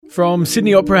From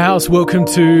Sydney Opera House, welcome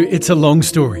to It's a Long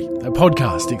Story, a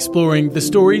podcast exploring the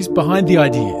stories behind the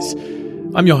ideas.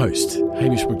 I'm your host,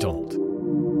 Hamish McDonald.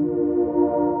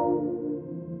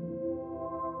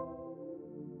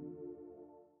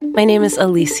 My name is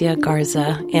Alicia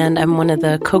Garza, and I'm one of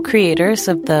the co-creators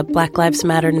of the Black Lives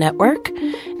Matter network.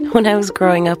 When I was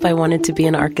growing up, I wanted to be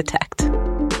an architect.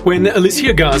 When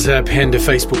Alicia Garza penned a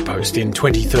Facebook post in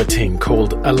 2013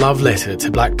 called A Love Letter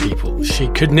to Black People, she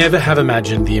could never have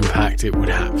imagined the impact it would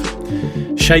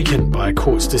have. Shaken by a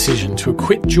court's decision to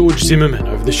acquit George Zimmerman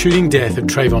over the shooting death of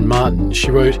Trayvon Martin, she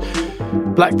wrote,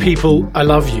 "Black people, I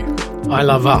love you. I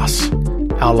love us.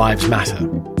 Our lives matter."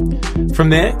 From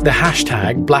there, the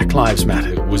hashtag Black Lives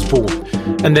Matter was born,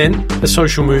 and then a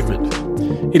social movement.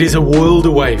 It is a world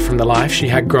away from the life she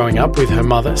had growing up with her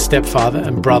mother, stepfather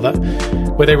and brother,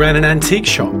 where they ran an antique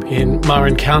shop in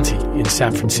Marin County in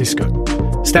San Francisco.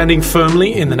 Standing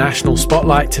firmly in the national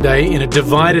spotlight today in a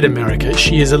divided America,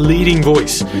 she is a leading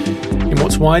voice in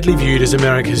what's widely viewed as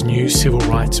America's new civil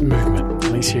rights movement.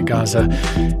 Alicia Garza,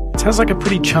 it sounds like a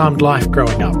pretty charmed life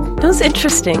growing up. It was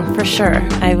interesting, for sure.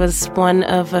 I was one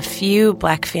of a few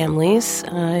Black families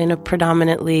in a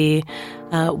predominantly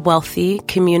wealthy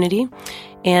community.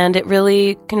 And it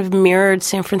really kind of mirrored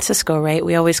San Francisco, right?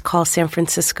 We always call San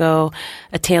Francisco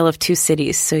a tale of two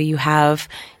cities. So you have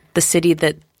the city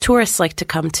that tourists like to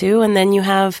come to, and then you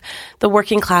have the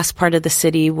working class part of the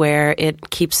city where it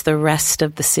keeps the rest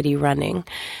of the city running.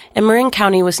 And Marin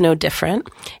County was no different.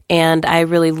 And I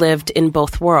really lived in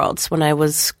both worlds. When I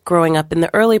was growing up in the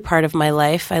early part of my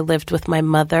life, I lived with my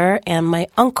mother and my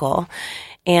uncle.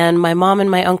 And my mom and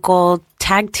my uncle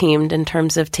tag teamed in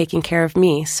terms of taking care of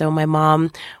me. So my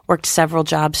mom worked several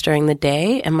jobs during the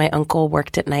day and my uncle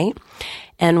worked at night.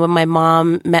 And when my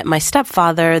mom met my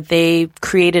stepfather, they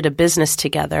created a business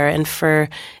together. And for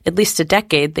at least a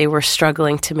decade, they were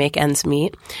struggling to make ends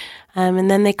meet.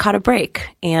 And then they caught a break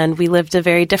and we lived a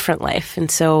very different life. And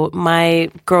so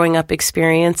my growing up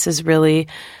experience is really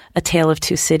a tale of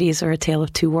two cities or a tale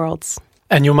of two worlds.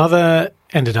 And your mother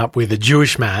ended up with a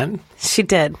Jewish man. She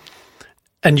did.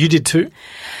 And you did too?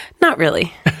 Not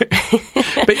really.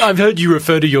 But I've heard you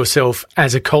refer to yourself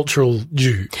as a cultural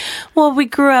Jew. Well, we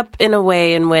grew up in a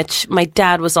way in which my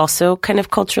dad was also kind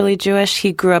of culturally Jewish.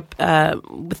 He grew up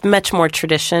with much more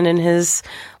tradition in his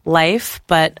life,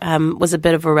 but was a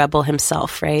bit of a rebel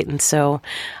himself, right? And so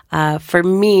for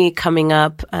me, coming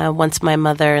up, once my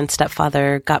mother and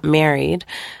stepfather got married,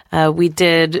 we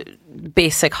did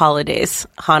basic holidays,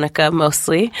 Hanukkah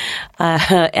mostly.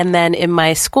 And then in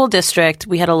my school district,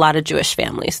 we had a lot of Jewish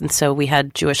families. And so we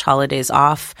had Jewish holidays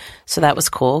off. So that was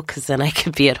cool because then I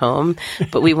could be at home.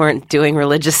 But we weren't doing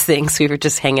religious things. We were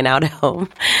just hanging out at home.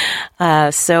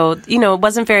 So, it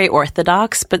wasn't very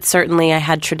orthodox, but certainly I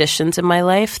had traditions in my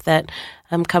life that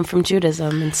come from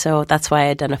Judaism. And so that's why I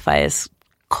identify as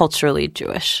culturally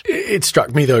Jewish. It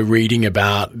struck me, though, reading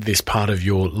about this part of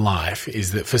your life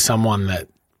is that for someone that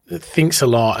thinks a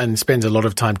lot and spends a lot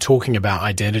of time talking about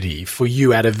identity, for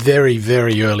you at a very,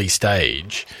 very early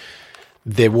stage,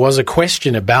 there was a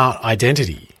question about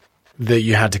identity that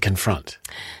you had to confront.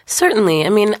 Certainly. I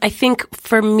mean, I think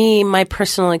for me, my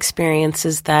personal experience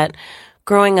is that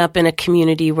growing up in a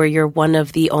community where you're one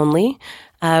of the only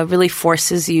really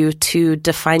forces you to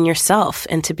define yourself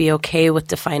and to be okay with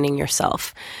defining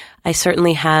yourself. I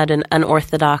certainly had an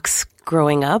unorthodox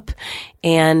growing up,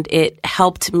 and it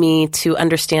helped me to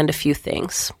understand a few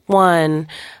things. One,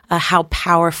 how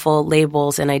powerful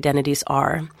labels and identities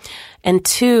are. And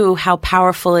two, how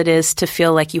powerful it is to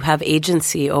feel like you have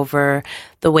agency over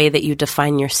the way that you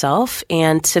define yourself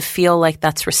and to feel like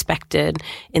that's respected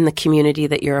in the community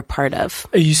that you're a part of.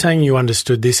 Are you saying you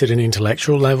understood this at an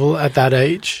intellectual level at that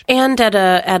age? And at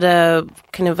a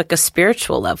kind of like a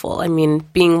spiritual level. I mean,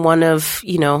 being one of,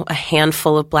 a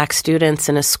handful of Black students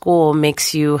in a school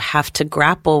makes you have to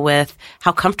grapple with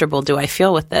how comfortable do I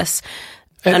feel with this?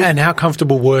 And how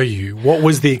comfortable were you? What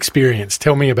was the experience?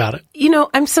 Tell me about it.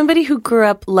 I'm somebody who grew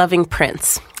up loving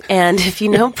Prince. And if you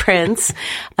know Prince,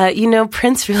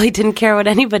 Prince really didn't care what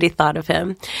anybody thought of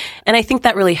him. And I think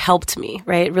that really helped me,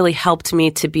 right? It really helped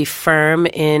me to be firm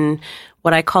in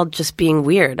what I called just being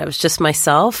weird. I was just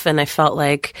myself. And I felt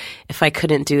like if I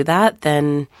couldn't do that,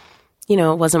 then,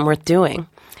 it wasn't worth doing.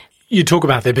 You talk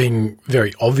about there being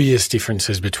very obvious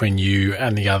differences between you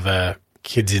and the other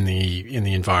kids in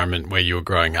the environment where you were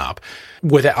growing up.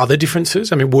 Were there other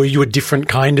differences? I mean, were you a different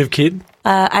kind of kid?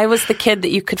 I was the kid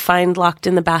that you could find locked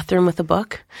in the bathroom with a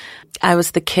book. I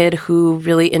was the kid who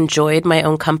really enjoyed my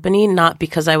own company, not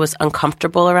because I was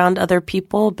uncomfortable around other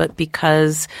people, but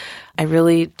because I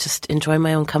really just enjoy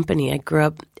my own company. I grew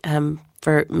up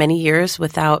for many years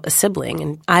without a sibling.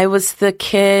 And I was the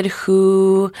kid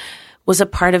who was a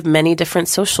part of many different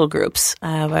social groups.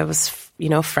 I was,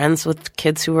 friends with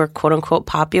kids who were quote unquote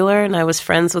popular, and I was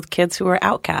friends with kids who were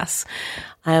outcasts.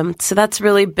 So that's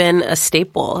really been a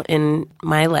staple in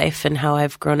my life and how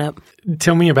I've grown up.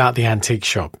 Tell me about the antique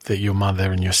shop that your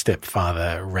mother and your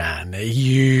stepfather ran. Are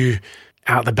you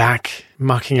out the back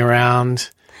mucking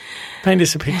around? Paint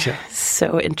us a picture.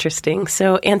 So interesting.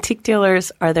 So antique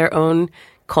dealers are their own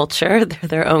culture. They're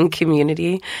their own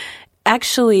community.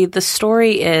 Actually, the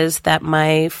story is that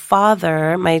my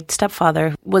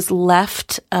stepfather, was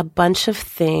left a bunch of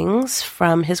things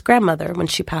from his grandmother when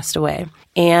she passed away.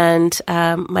 And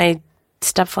my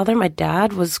stepfather, my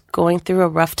dad, was going through a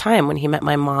rough time when he met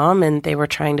my mom, and they were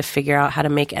trying to figure out how to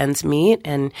make ends meet.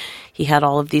 And he had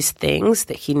all of these things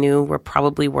that he knew were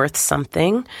probably worth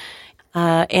something.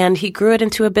 And he grew it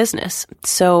into a business.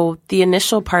 So the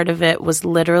initial part of it was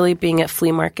literally being at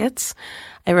flea markets.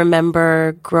 I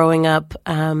remember growing up,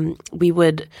 we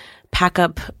would pack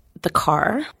up the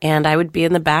car and I would be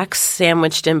in the back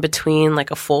sandwiched in between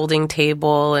like a folding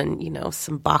table and,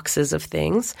 some boxes of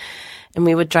things. And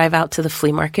we would drive out to the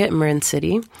flea market in Marin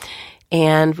City.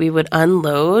 And we would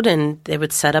unload and they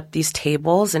would set up these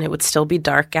tables and it would still be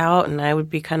dark out and I would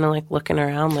be kind of like looking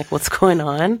around like what's going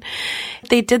on.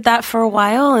 They did that for a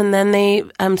while and then they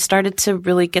started to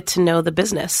really get to know the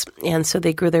business. And so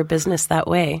they grew their business that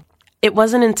way. It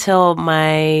wasn't until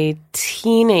my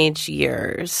teenage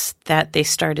years that they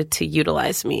started to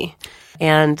utilize me.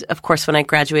 And of course, when I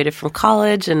graduated from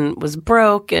college and was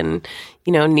broke and,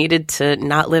 needed to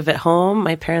not live at home,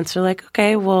 my parents were like,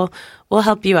 okay, well, we'll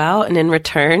help you out. And in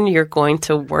return, you're going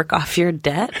to work off your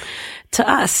debt to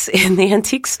us in the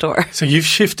antique store. So you've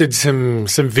shifted some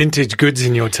vintage goods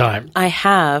in your time. I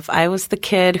have. I was the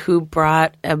kid who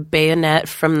brought a bayonet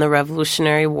from the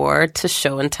Revolutionary War to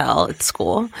show and tell at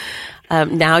school.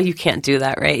 Now you can't do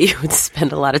that, right? You would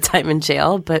spend a lot of time in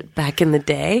jail, but back in the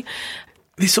day.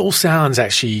 This all sounds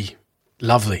actually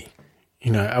lovely,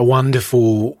 a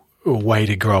wonderful way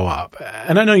to grow up.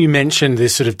 And I know you mentioned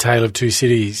this sort of tale of two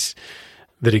cities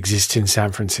that exists in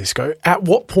San Francisco. At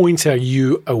what point are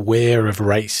you aware of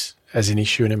race as an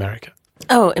issue in America?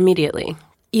 Oh, immediately.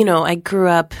 I grew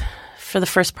up for the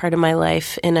first part of my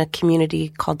life in a community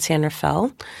called San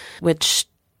Rafael, which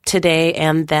today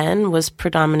and then was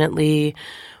predominantly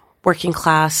working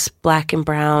class, Black and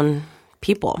brown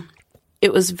people.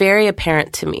 It was very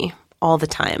apparent to me all the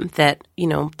time that,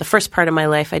 the first part of my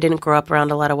life, I didn't grow up around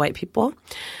a lot of white people.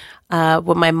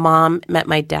 When my mom met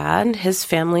my dad, his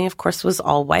family, of course, was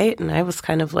all white. And I was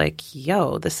kind of like,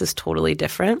 yo, this is totally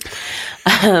different.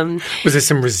 Was there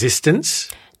some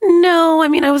resistance? No,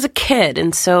 I was a kid.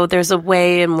 And so there's a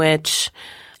way in which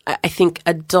I think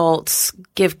adults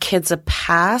give kids a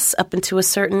pass up into a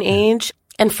certain age.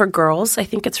 And for girls, I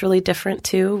think it's really different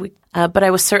too. But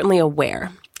I was certainly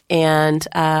aware. And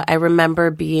I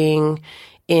remember being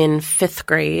in fifth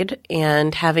grade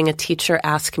and having a teacher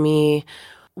ask me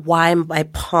why my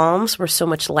palms were so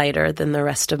much lighter than the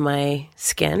rest of my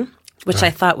skin, which I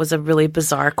thought was a really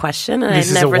bizarre question. And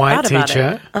this I never is a white thought teacher?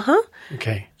 about it. Uh-huh.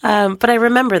 Okay. But I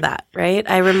remember that, right?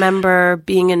 I remember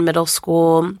being in middle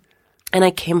school and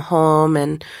I came home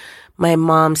and my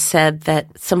mom said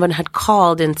that someone had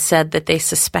called and said that they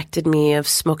suspected me of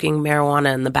smoking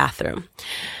marijuana in the bathroom.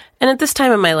 And at this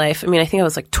time in my life, I think I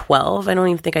was like 12. I don't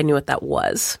even think I knew what that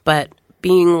was. But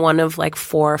being one of like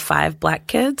 4 or 5 Black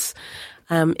kids,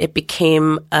 it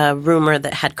became a rumor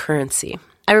that had currency.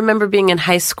 I remember being in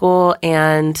high school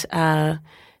and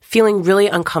feeling really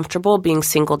uncomfortable being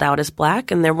singled out as Black.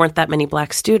 And there weren't that many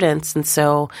Black students. And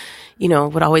so,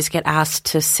 would always get asked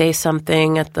to say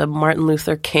something at the Martin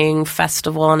Luther King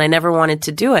festival. And I never wanted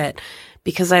to do it.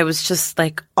 Because I was just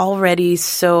like already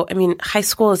high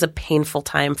school is a painful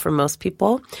time for most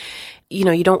people.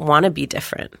 You don't want to be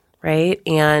different, right?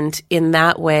 And in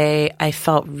that way, I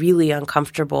felt really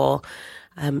uncomfortable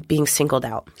being singled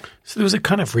out. So there was a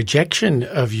kind of rejection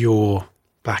of your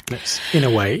Blackness in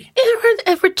a way.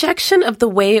 A rejection of the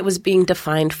way it was being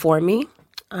defined for me.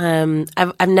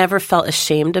 I've never felt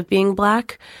ashamed of being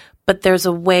Black. But there's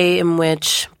a way in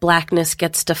which Blackness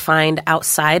gets defined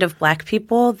outside of Black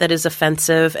people that is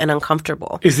offensive and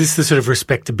uncomfortable. Is this the sort of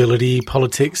respectability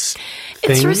politics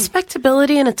thing? It's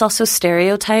respectability and it's also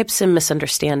stereotypes and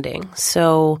misunderstanding.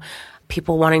 So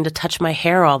people wanting to touch my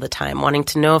hair all the time, wanting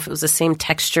to know if it was the same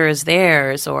texture as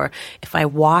theirs or if I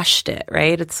washed it,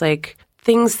 right? It's like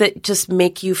things that just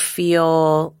make you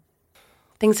feel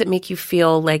things that make you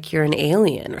feel like you're an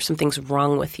alien or something's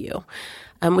wrong with you,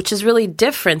 which is really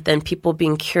different than people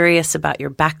being curious about your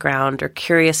background or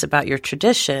curious about your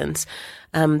traditions.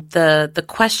 The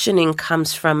questioning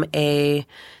comes from a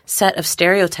set of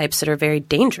stereotypes that are very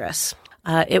dangerous.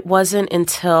 It wasn't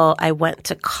until I went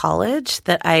to college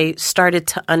that I started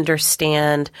to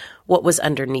understand what was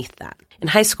underneath that. In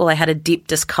high school, I had a deep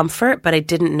discomfort, but I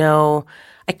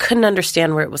couldn't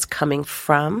understand where it was coming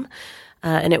from.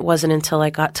 And it wasn't until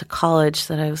I got to college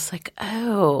that I was like,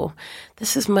 oh,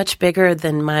 this is much bigger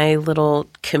than my little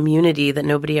community that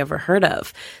nobody ever heard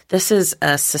of. This is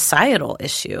a societal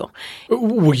issue.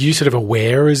 Were you sort of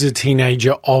aware as a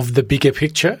teenager of the bigger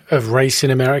picture of race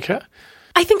in America?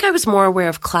 I think I was more aware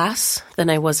of class than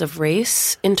I was of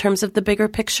race in terms of the bigger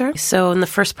picture. So in the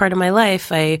first part of my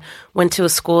life, I went to a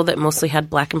school that mostly had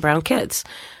black and brown kids.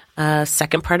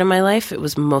 Second part of my life, it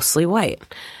was mostly white.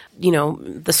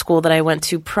 The school that I went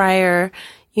to prior,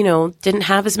 didn't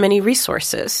have as many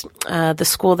resources. The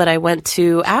school that I went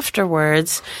to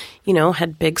afterwards,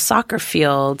 had big soccer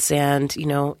fields and,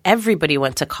 everybody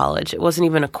went to college. It wasn't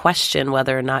even a question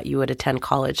whether or not you would attend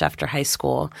college after high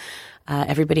school.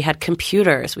 Everybody had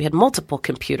computers. We had multiple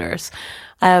computers.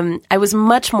 I was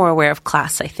much more aware of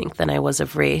class, I think, than I was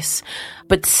of race,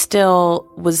 but still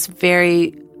was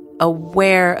very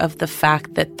aware of the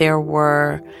fact that there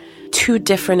were two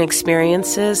different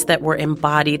experiences that were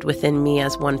embodied within me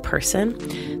as one person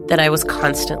that I was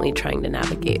constantly trying to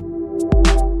navigate.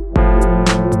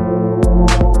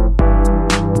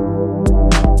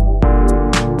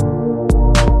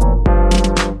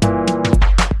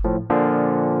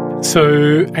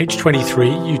 So, age 23,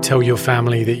 you tell your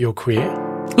family that you're queer?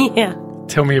 Yeah.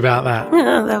 Tell me about that.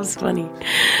 That was funny.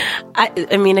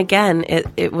 I mean, again,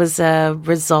 it was a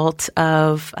result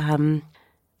of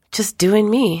just doing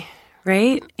me,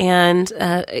 right? And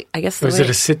I guess... Was it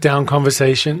a sit-down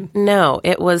conversation? No,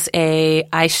 it was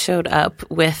I showed up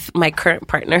with my current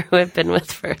partner who I've been with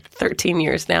for 13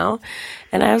 years now.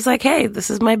 And I was like, hey, this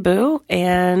is my boo,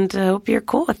 and I hope you're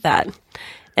cool with that.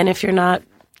 And if you're not,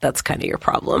 that's kind of your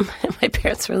problem. And my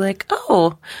parents were like,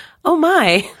 oh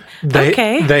my.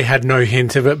 Okay. They had no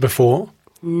hint of it before?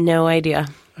 No idea.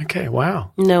 Okay,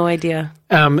 wow. No idea.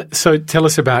 So tell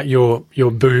us about your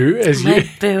boo. My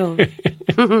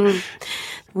boo.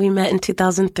 We met in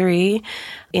 2003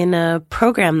 in a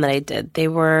program that I did. They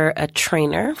were a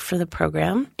trainer for the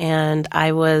program, and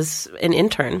I was an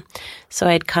intern. So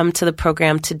I'd come to the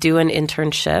program to do an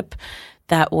internship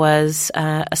that was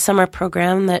a summer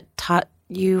program that taught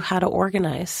you how to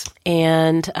organize.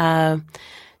 And,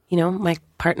 my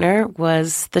partner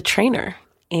was the trainer.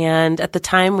 And at the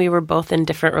time, we were both in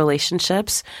different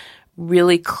relationships,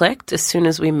 really clicked as soon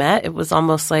as we met. It was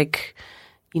almost like,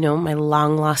 my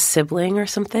long-lost sibling or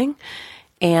something.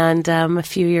 And a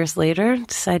few years later,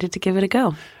 decided to give it a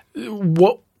go.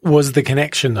 What was the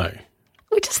connection, though?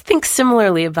 We just think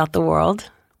similarly about the world.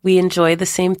 We enjoy the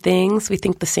same things. We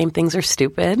think the same things are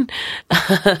stupid.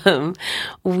 The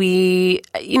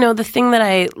thing that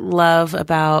I love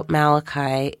about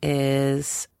Malachi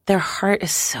is their heart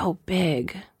is so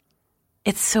big.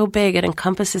 It's so big. It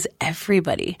encompasses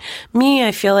everybody. Me,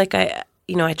 I feel like I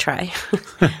try.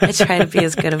 I try to be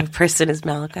as good of a person as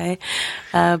Malachi.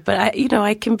 But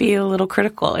I can be a little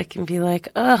critical. I can be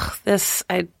like, this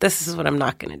is what I'm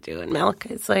not going to do. And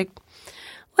Malachi's like,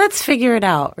 let's figure it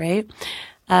out, right?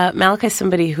 Malachi's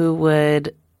somebody who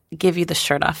would give you the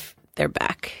shirt off their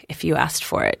back if you asked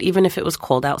for it, even if it was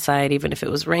cold outside, even if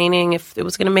it was raining, if it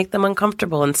was going to make them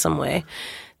uncomfortable in some way.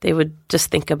 They would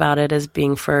just think about it as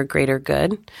being for a greater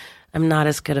good. I'm not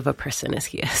as good of a person as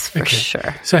he is, for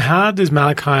sure. So how does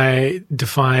Malachi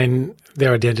define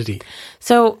their identity?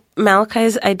 So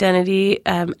Malachi's identity,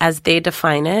 as they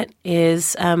define it,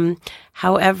 is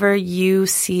however you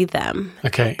see them,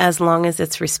 as long as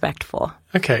it's respectful.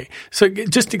 Okay. So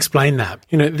just explain that.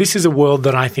 This is a world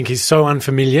that I think is so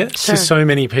unfamiliar to so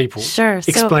many people. Sure.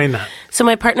 Explain that. So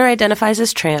my partner identifies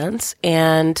as trans,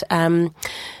 and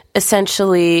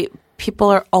essentially people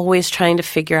are always trying to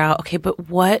figure out, okay, but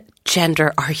what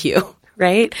gender are you?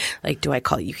 Right? Like, do I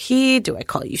call you he? Do I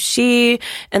call you she?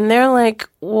 And they're like,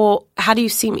 well, how do you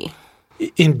see me?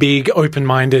 In big,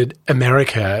 open-minded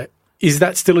America, is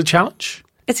that still a challenge?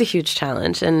 It's a huge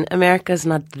challenge, and America is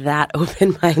not that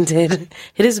open-minded.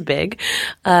 It is big.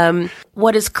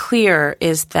 What is clear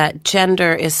is that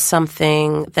gender is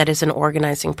something that is an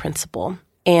organizing principle.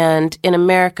 And in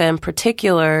America in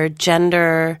particular,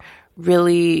 gender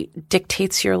really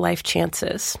dictates your life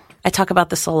chances. I talk about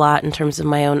this a lot in terms of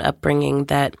my own upbringing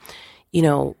that,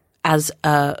 as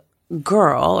a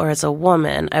girl or as a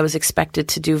woman, I was expected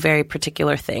to do very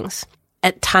particular things.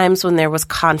 at times when there was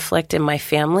conflict in my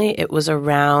family, it was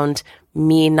around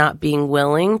me not being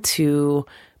willing to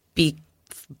be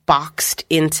boxed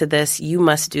into this, you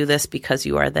must do this because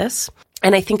you are this.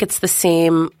 And I think it's the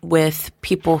same with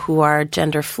people who are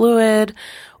gender fluid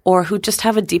or who just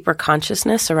have a deeper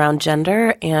consciousness around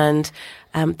gender, and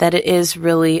that it is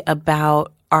really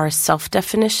about our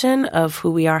self-definition of who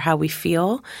we are, how we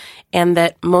feel, and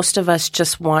that most of us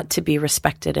just want to be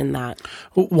respected in that.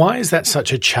 Why is that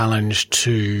such a challenge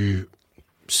to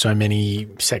so many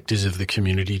sectors of the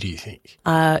community, do you think?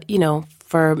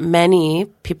 For many,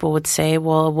 people would say,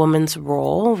 well, a woman's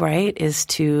role, right, is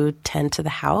to tend to the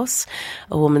house.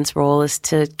 A woman's role is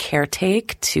to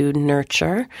caretake, to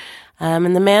nurture.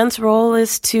 And the man's role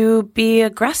is to be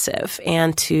aggressive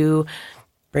and to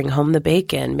bring home the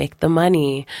bacon, make the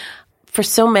money. For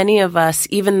so many of us,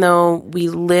 even though we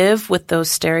live with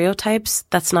those stereotypes,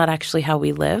 that's not actually how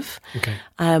we live. Okay.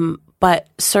 But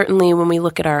certainly when we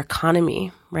look at our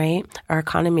economy, right, our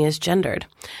economy is gendered.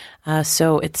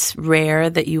 So it's rare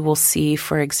that you will see,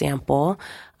 for example,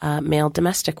 male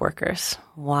domestic workers.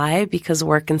 Why? Because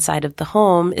work inside of the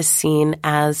home is seen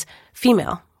as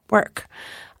female work.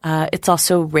 It's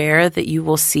also rare that you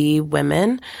will see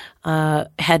women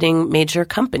heading major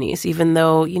companies, even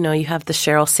though, you have the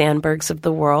Sheryl Sandbergs of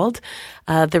the world.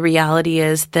 The reality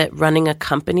is that running a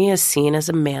company is seen as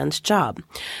a man's job.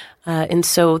 And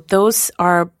so those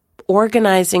are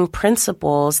organizing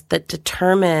principles that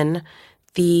determine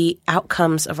the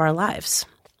outcomes of our lives.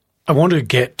 I want to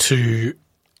get to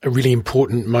a really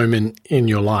important moment in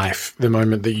your life, the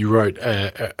moment that you wrote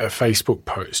a Facebook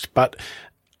post. But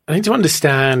I need to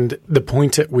understand the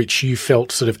point at which you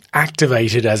felt sort of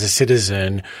activated as a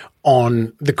citizen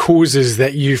on the causes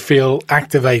that you feel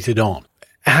activated on.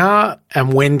 How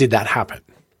and when did that happen?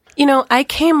 I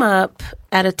came up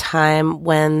at a time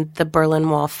when the Berlin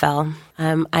Wall fell.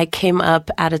 I came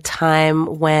up at a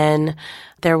time when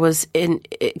there was an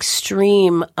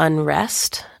extreme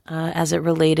unrest as it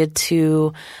related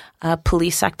to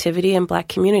police activity in Black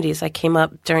communities. I came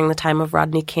up during the time of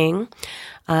Rodney King.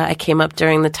 I came up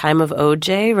during the time of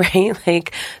OJ, right?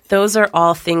 Those are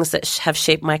all things that have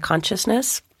shaped my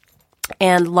consciousness.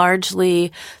 And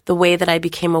largely the way that I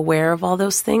became aware of all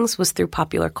those things was through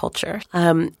popular culture.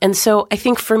 And so I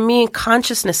think for me,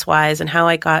 consciousness-wise and how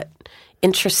I got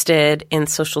interested in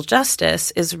social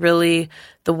justice is really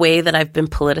the way that I've been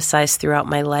politicized throughout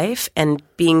my life and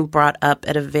being brought up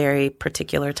at a very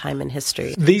particular time in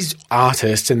history. These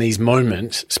artists and these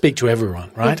moments speak to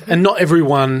everyone, right? Mm-hmm. And not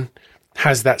everyone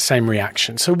has that same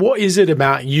reaction. So what is it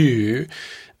about you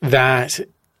that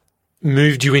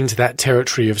moved you into that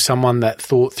territory of someone that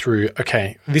thought through,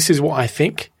 okay, this is what I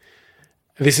think.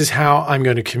 This is how I'm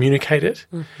going to communicate it.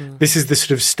 Mm-hmm. This is the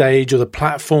sort of stage or the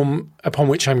platform upon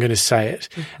which I'm going to say it.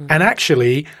 Mm-hmm. And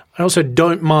actually, I also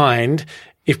don't mind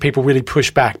if people really push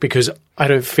back because I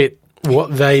don't fit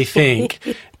what they think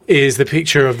is the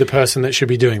picture of the person that should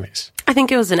be doing this. I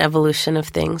think it was an evolution of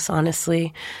things,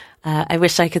 honestly. I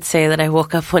wish I could say that I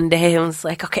woke up one day and was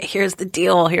like, okay, here's the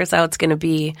deal. Here's how it's going to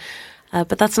be.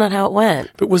 But that's not how it went.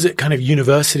 But was it kind of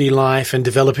university life and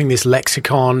developing this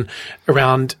lexicon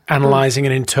around analyzing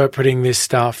and interpreting this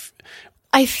stuff?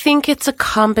 I think it's a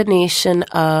combination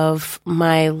of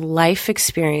my life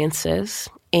experiences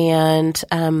and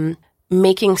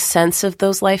making sense of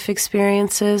those life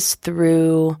experiences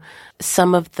through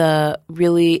some of the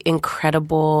really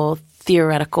incredible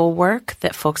theoretical work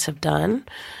that folks have done.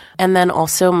 And then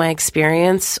also my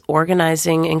experience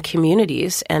organizing in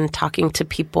communities and talking to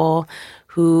people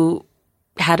who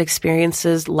had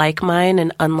experiences like mine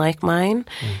and unlike mine,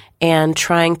 and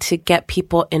trying to get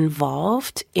people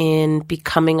involved in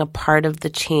becoming a part of the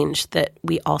change that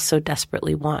we also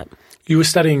desperately want. You were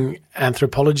studying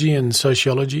anthropology and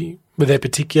sociology. Were there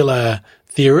particular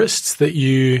theorists that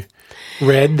you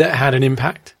read that had an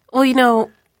impact? Well,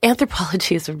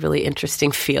 anthropology is a really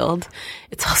interesting field.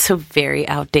 It's also very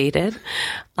outdated.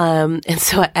 And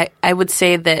so I would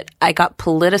say that I got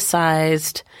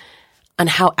politicized on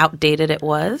how outdated it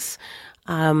was.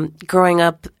 Growing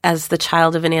up as the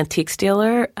child of an antiques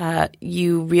dealer,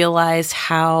 you realize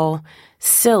how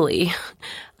silly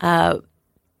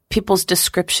people's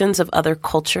descriptions of other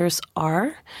cultures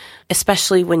are,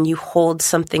 especially when you hold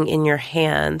something in your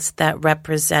hands that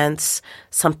represents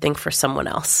something for someone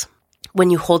else. When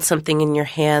you hold something in your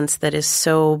hands that is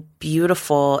so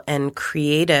beautiful and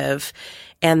creative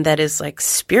and that is like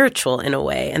spiritual in a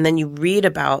way, and then you read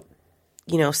about,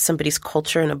 somebody's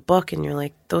culture in a book and you're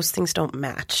like, those things don't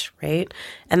match, right?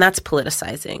 And that's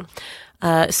politicizing.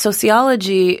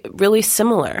 Sociology, really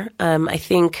similar. I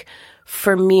think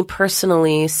for me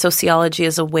personally, sociology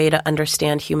is a way to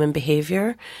understand human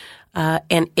behavior.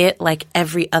 And it, like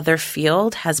every other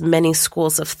field, has many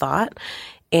schools of thought.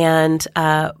 And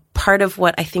part of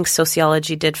what I think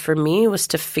sociology did for me was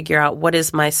to figure out what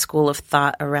is my school of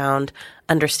thought around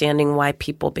understanding why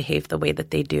people behave the way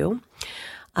that they do.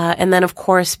 And then, of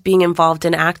course, being involved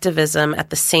in activism at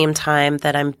the same time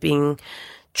that I'm being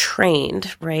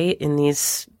trained, right, in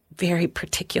these very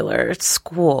particular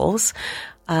schools,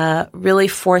 really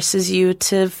forces you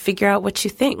to figure out what you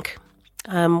think.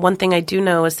 One thing I do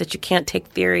know is that you can't take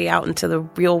theory out into the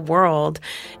real world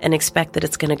and expect that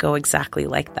it's going to go exactly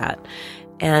like that.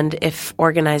 And if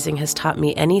organizing has taught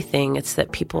me anything, it's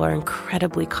that people are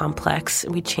incredibly complex.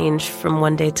 We change from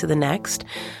one day to the next,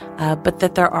 but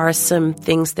that there are some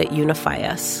things that unify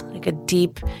us, like a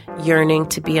deep yearning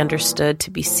to be understood, to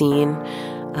be seen,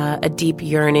 a deep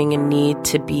yearning and need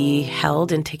to be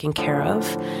held and taken care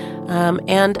of,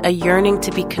 and a yearning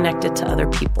to be connected to other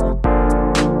people.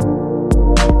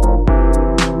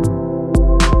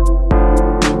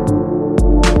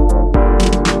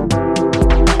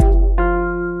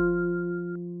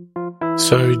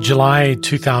 So July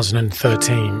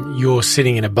 2013, you're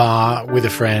sitting in a bar with a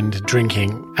friend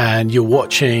drinking and you're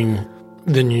watching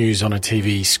the news on a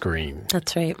TV screen.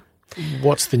 That's right.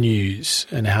 What's the news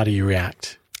and how do you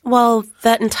react? Well,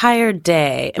 that entire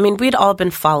day, I mean, we'd all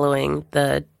been following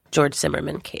the George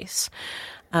Zimmerman case.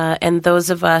 And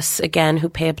those of us, again, who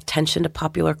pay attention to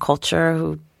popular culture,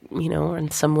 who, you know,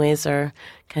 in some ways are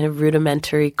kind of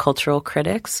rudimentary cultural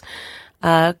critics,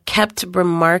 kept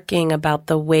remarking about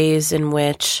the ways in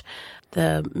which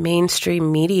the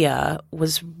mainstream media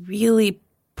was really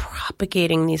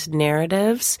propagating these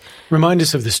narratives. Remind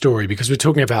us of the story, because we're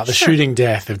talking about the Sure. shooting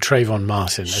death of Trayvon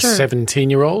Martin, Sure. a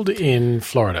 17-year-old in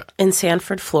Florida. In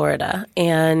Sanford, Florida.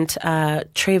 And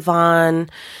Trayvon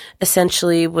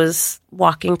essentially was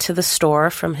walking to the store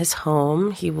from his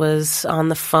home. He was on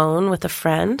the phone with a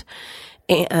friend.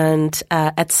 And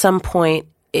at some point,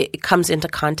 it comes into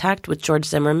contact with George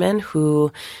Zimmerman,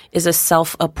 who is a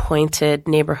self-appointed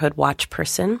neighborhood watch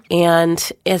person.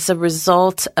 And as a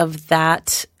result of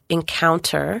that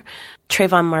encounter,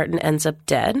 Trayvon Martin ends up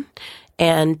dead.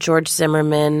 And George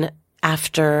Zimmerman,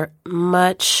 after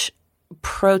much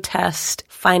protest,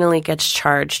 finally gets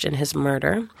charged in his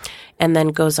murder and then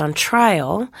goes on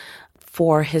trial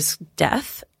for his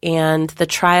death. And the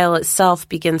trial itself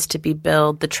begins to be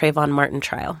billed the Trayvon Martin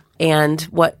trial. And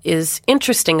what is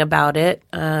interesting about it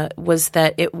was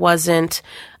that it wasn't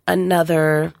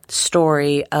another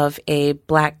story of a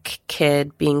black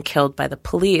kid being killed by the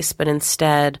police, but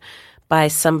instead by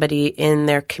somebody in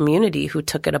their community who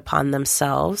took it upon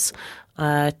themselves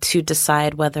to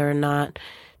decide whether or not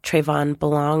Trayvon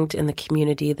belonged in the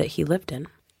community that he lived in.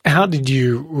 How did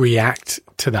you react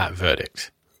to that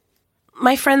verdict?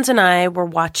 My friends and I were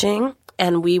watching,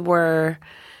 and we were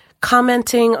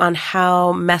commenting on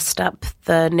how messed up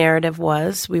the narrative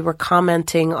was. We were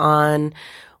commenting on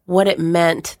what it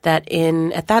meant that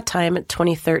at that time, at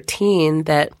 2013,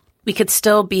 that we could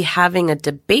still be having a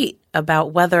debate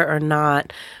about whether or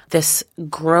not this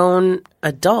grown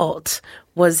adult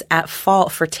was at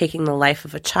fault for taking the life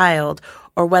of a child,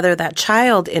 or whether that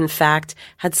child, in fact,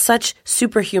 had such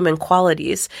superhuman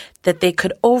qualities that they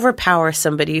could overpower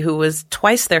somebody who was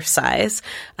twice their size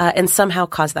and somehow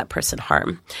cause that person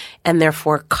harm, and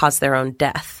therefore cause their own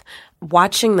death.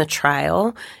 Watching the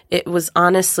trial, it was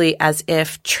honestly as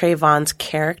if Trayvon's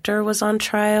character was on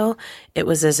trial. It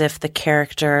was as if the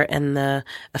character and the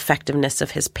effectiveness of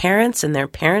his parents and their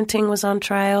parenting was on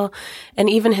trial.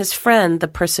 And even his friend, the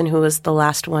person who was the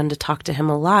last one to talk to him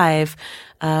alive,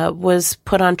 was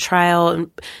put on trial.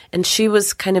 And she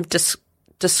was kind of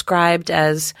described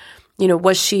as, you know,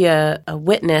 was she a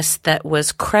witness that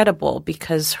was credible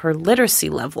because her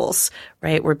literacy levels,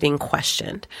 right, were being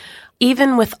questioned.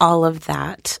 Even with all of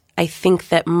that, I think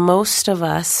that most of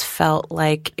us felt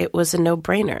like it was a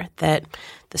no-brainer that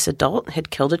this adult had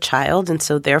killed a child, and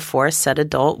so therefore said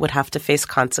adult would have to face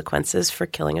consequences for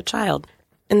killing a child.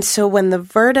 And so when the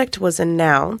verdict was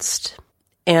announced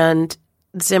and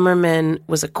Zimmerman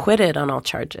was acquitted on all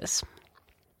charges,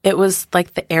 it was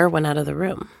like the air went out of the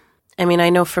room. I mean,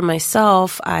 I know for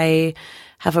myself, I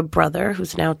have a brother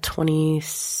who's now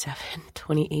 27,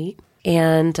 28,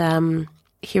 and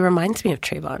he reminds me of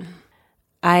Trayvon.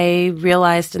 I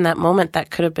realized in that moment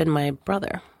that could have been my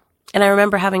brother. And I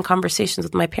remember having conversations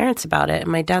with my parents about it.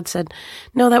 And my dad said,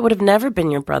 no, that would have never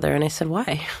been your brother. And I said,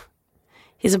 why?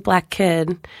 He's a black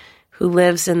kid who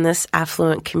lives in this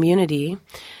affluent community.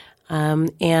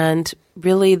 And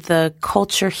really the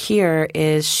culture here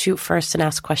is shoot first and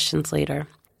ask questions later.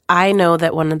 I know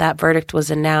that when that verdict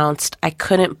was announced, I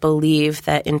couldn't believe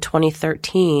that in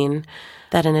 2013,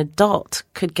 that an adult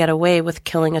could get away with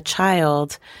killing a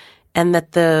child, and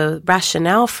that the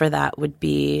rationale for that would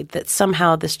be that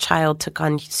somehow this child took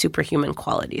on superhuman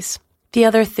qualities. The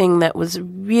other thing that was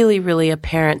really, really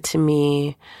apparent to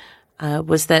me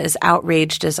was that as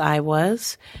outraged as I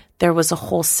was, there was a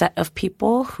whole set of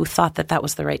people who thought that that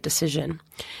was the right decision.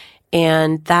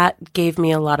 And that gave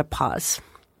me a lot of pause.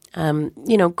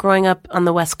 Growing up on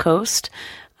the West Coast,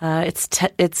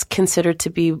 it's considered to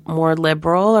be more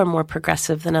liberal or more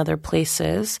progressive than other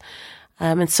places.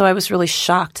 And so I was really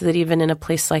shocked that even in a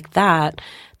place like that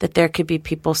there could be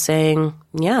people saying,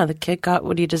 yeah, the kid got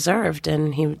what he deserved,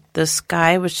 and this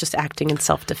guy was just acting in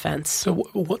self-defense. So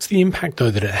what's the impact, though,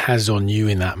 that it has on you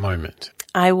in that moment?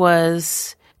 I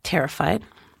was terrified.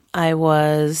 I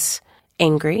was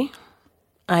angry.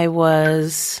 I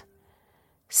was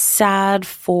sad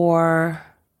for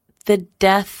the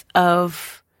death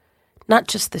of not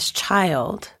just this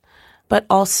child, but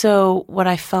also what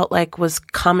I felt like was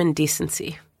common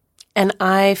decency. And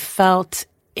I felt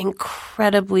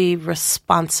incredibly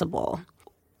responsible,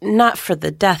 not for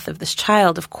the death of this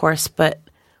child, of course, but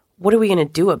what are we going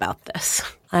to do about this?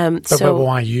 But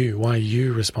why you? Why are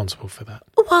you responsible for that?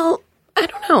 Well, I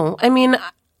don't know. I mean,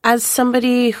 as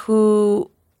somebody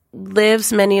who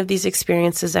lives many of these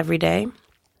experiences every day,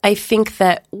 I think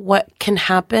that what can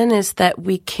happen is that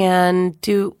we can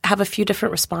have a few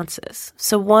different responses.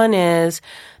 So one is,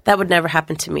 that would never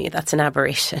happen to me. That's an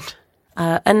aberration.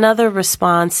 Another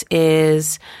response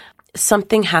is,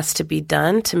 something has to be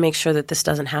done to make sure that this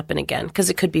doesn't happen again, because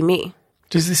it could be me.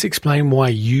 Does this explain why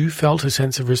you felt a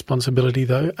sense of responsibility,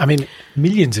 though? I mean,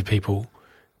 millions of people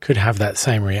could have that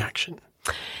same reaction.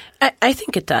 I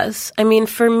think it does. I mean,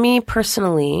 for me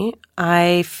personally,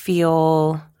 I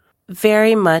feel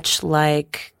very much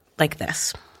like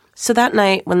this. So that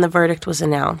night when the verdict was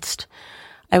announced,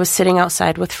 I was sitting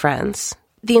outside with friends.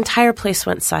 The entire place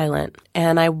went silent,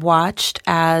 and I watched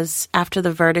as, after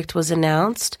the verdict was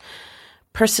announced,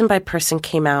 person by person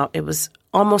came out. It was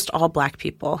almost all Black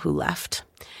people who left,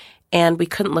 and we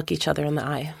couldn't look each other in the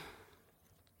eye.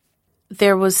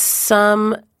 There was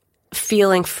some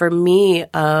feeling for me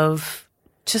of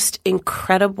just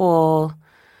incredible,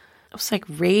 it was like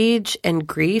rage and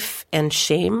grief and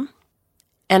shame.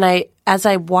 And as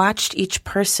I watched each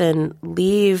person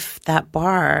leave that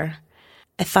bar,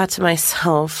 I thought to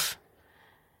myself,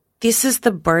 this is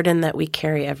the burden that we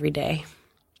carry every day.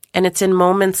 And it's in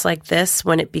moments like this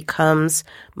when it becomes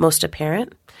most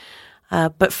apparent.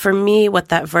 But for me, what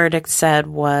that verdict said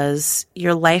was,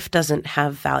 your life doesn't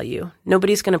have value.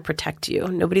 Nobody's going to protect you.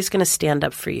 Nobody's going to stand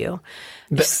up for you.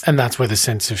 And that's where the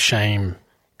sense of shame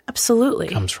absolutely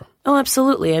comes from. Oh,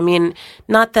 absolutely. I mean,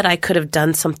 not that I could have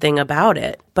done something about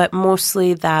it, but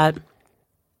mostly that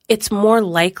it's more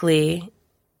likely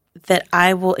that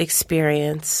I will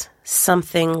experience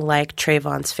something like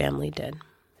Trayvon's family did.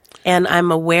 And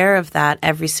I'm aware of that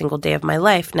every single day of my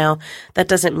life. Now, that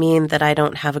doesn't mean that I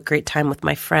don't have a great time with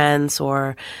my friends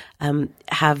or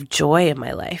have joy in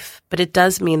my life. But it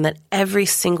does mean that every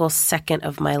single second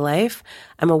of my life,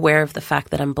 I'm aware of the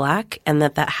fact that I'm Black and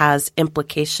that has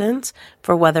implications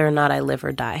for whether or not I live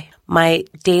or die. My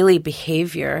daily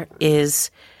behavior is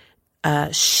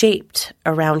shaped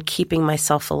around keeping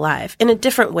myself alive in a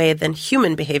different way than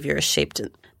human behavior is shaped.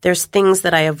 There's things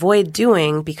that I avoid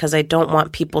doing because I don't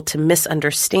want people to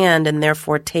misunderstand and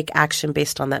therefore take action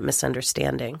based on that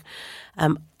misunderstanding.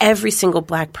 Every single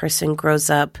Black person grows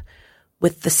up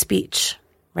with the speech,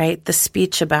 right? The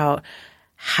speech about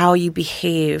how you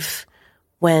behave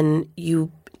when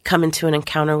you come into an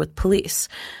encounter with police,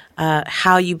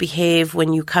 how you behave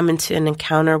when you come into an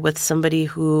encounter with somebody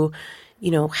who,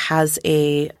 has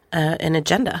an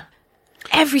agenda.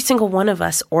 Every single one of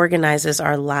us organizes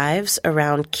our lives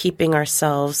around keeping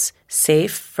ourselves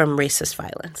safe from racist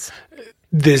violence.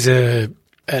 There's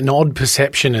an odd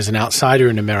perception as an outsider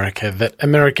in America that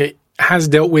America has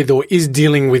dealt with or is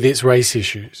dealing with its race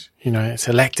issues. It's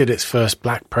elected its first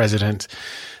Black president.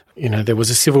 There was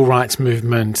a civil rights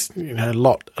movement. A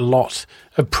lot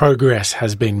of progress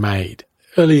has been made.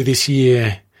 Earlier this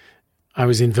year, I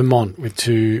was in Vermont with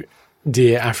two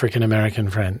dear African-American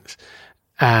friends,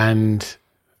 and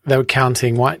they were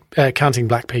counting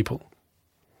Black people.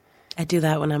 I do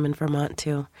that when I'm in Vermont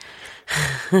too.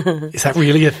 Is that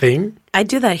really a thing? I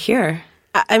do that here.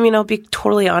 I mean, I'll be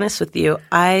totally honest with you.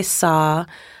 I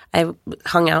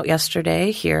hung out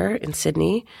yesterday here in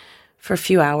Sydney for a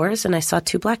few hours, and I saw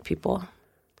two Black people,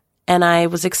 and I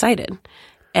was excited.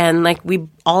 And we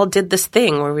all did this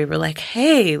thing where we were like,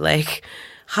 hey,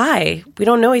 hi, we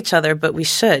don't know each other, but we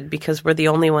should because we're the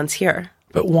only ones here.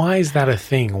 But why is that a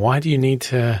thing? Why do you need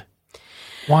to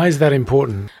Why is that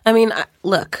important? I mean,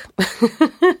 look,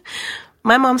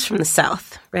 my mom's from the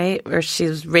South, right? Or she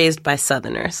was raised by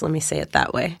Southerners, let me say it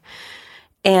that way.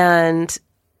 And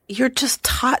you're just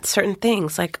taught certain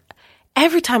things. Like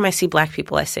every time I see Black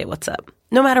people, I say, what's up?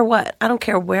 No matter what. I don't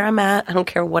care where I'm at. I don't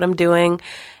care what I'm doing.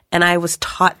 And I was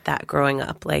taught that growing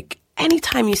up. Like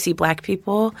anytime you see Black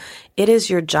people, it is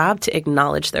your job to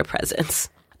acknowledge their presence.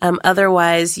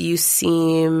 Otherwise, you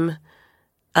seem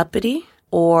uppity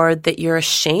or that you're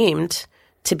ashamed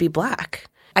to be Black.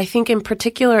 I think in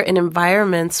particular in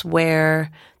environments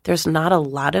where there's not a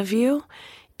lot of you,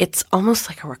 it's almost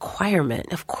like a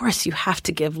requirement. Of course, you have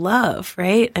to give love,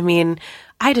 right? I mean,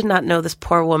 I did not know this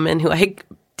poor woman who I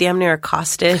damn near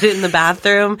accosted in the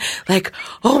bathroom. Like,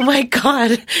 oh my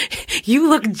God, you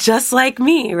look just like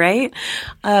me, right?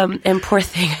 And poor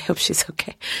thing, I hope she's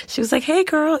okay. She was like, hey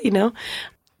girl,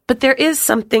 But there is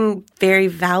something very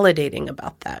validating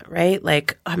about that, right?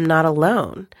 Like, I'm not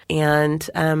alone.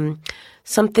 And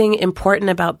something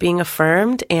important about being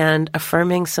affirmed and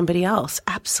affirming somebody else.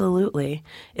 Absolutely.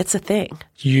 It's a thing.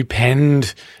 You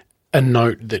penned a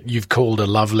note that you've called a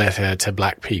love letter to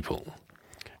Black people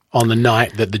on the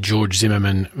night that the George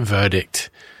Zimmerman verdict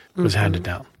was handed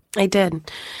down. I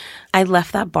did. I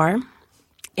left that bar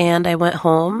and I went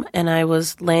home and I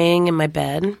was laying in my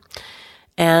bed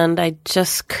and I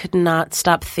just could not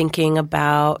stop thinking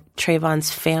about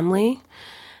Trayvon's family.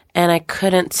 And I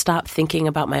couldn't stop thinking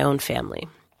about my own family.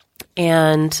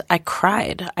 And I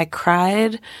cried. I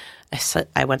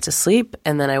went to sleep,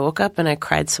 and then I woke up and I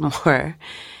cried some more.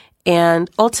 And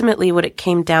ultimately what it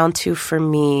came down to for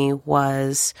me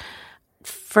was,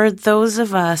 for those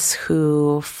of us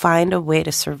who find a way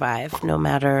to survive no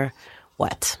matter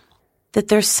what, that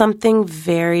there's something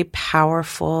very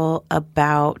powerful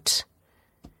about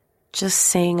just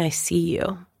saying, I see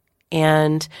you.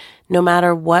 And no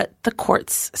matter what the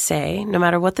courts say, no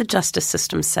matter what the justice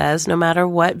system says, no matter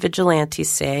what vigilantes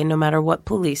say, no matter what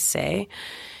police say,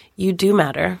 you do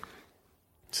matter.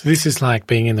 So this is like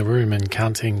being in the room and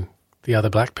counting the other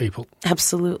Black people.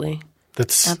 Absolutely.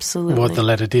 That's absolutely what the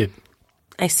letter did.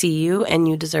 I see you and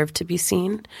you deserve to be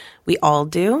seen. We all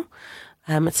do.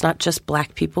 It's not just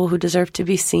Black people who deserve to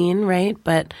be seen, right?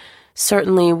 But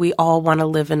certainly we all want to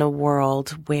live in a world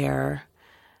where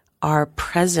our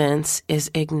presence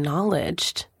is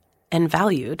acknowledged and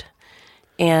valued.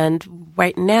 And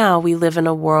right now we live in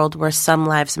a world where some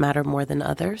lives matter more than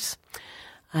others.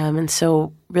 And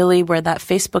so really where that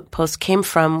Facebook post came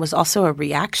from was also a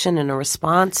reaction and a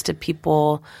response to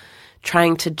people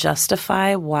trying to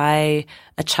justify why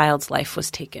a child's life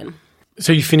was taken.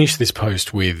 So you finished this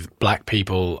post with Black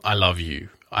people, I love you,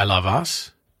 I love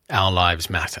us, our lives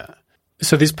matter.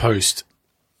 So this post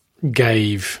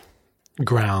gave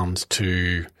ground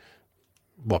to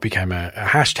what became a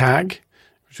hashtag,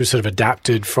 which was sort of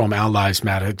adapted from Our Lives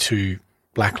Matter to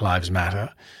Black Lives Matter,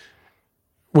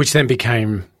 which then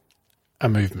became a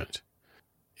movement.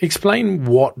 Explain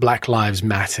what Black Lives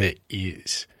Matter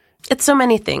is. It's so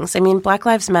many things. I mean, Black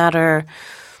Lives Matter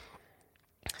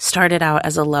started out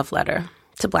as a love letter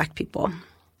to Black people.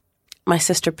 My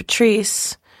sister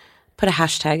Patrice put a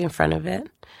hashtag in front of it.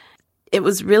 It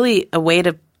was really a way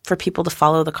for people to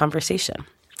follow the conversation.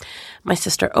 My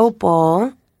sister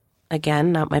Opal,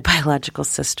 again, not my biological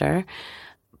sister,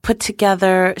 put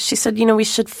together, she said, we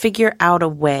should figure out a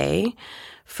way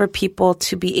for people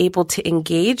to be able to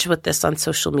engage with this on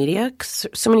social media, because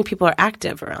so many people are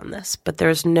active around this, but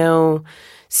there's no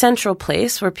central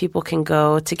place where people can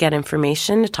go to get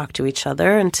information, to talk to each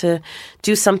other, and to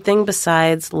do something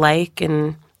besides like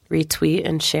and retweet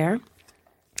and share.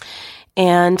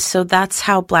 And so that's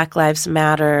how Black Lives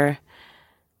Matter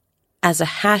as a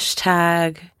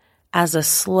hashtag, as a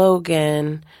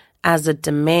slogan, as a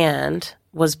demand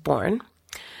was born.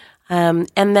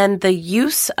 And then the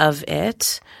use of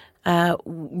it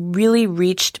really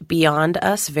reached beyond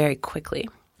us very quickly.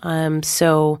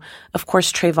 So, of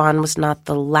course, Trayvon was not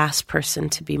the last person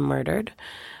to be murdered.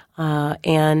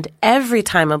 And every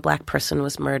time a Black person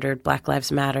was murdered, Black Lives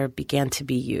Matter began to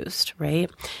be used, right?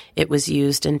 It was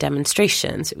used in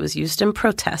demonstrations. It was used in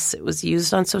protests. It was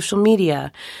used on social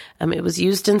media. It was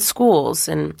used in schools.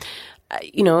 And,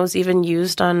 it was even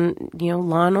used on,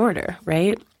 Law and Order,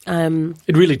 right?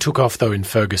 It really took off, though, in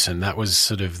Ferguson. That was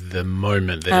sort of the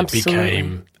moment that Absolutely. It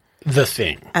became the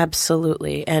thing.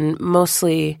 Absolutely. And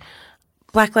mostly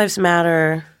Black Lives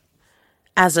Matter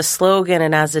as a slogan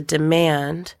and as a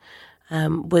demand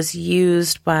was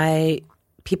used by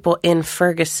people in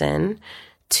Ferguson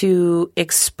to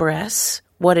express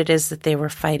what it is that they were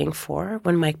fighting for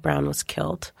when Mike Brown was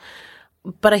killed.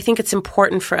 But I think it's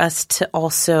important for us to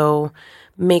also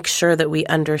make sure that we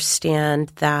understand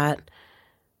that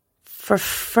For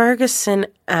Ferguson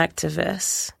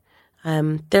activists,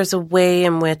 there's a way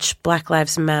in which Black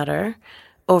Lives Matter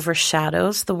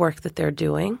overshadows the work that they're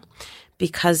doing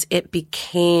because it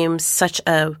became such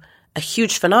a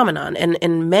huge phenomenon. And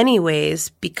in many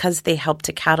ways, because they helped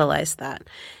to catalyze that.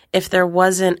 If there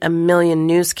wasn't a million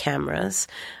news cameras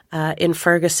in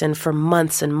Ferguson for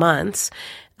months and months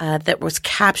that was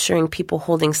capturing people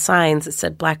holding signs that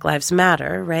said Black Lives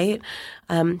Matter, right?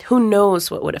 Who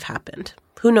knows what would have happened?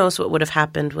 Who knows what would have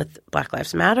happened with Black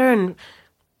Lives Matter, and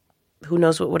who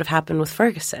knows what would have happened with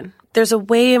Ferguson? There's a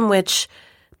way in which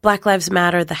Black Lives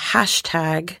Matter, the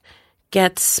hashtag,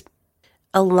 gets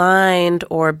aligned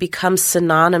or becomes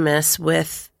synonymous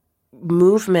with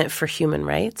movement for human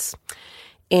rights.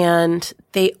 And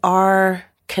they are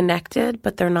connected,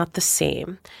 but they're not the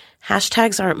same.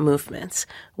 Hashtags aren't movements.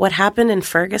 What happened in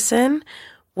Ferguson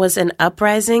was an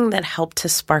uprising that helped to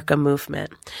spark a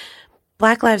movement.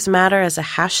 Black Lives Matter as a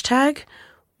hashtag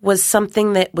was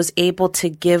something that was able to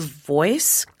give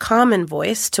voice, common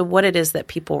voice, to what it is that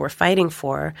people were fighting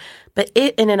for, but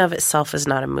it in and of itself is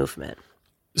not a movement.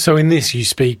 So in this, you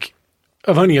speak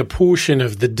of only a portion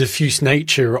of the diffuse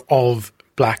nature of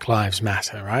Black Lives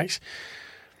Matter, right?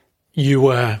 You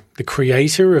were the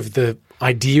creator of the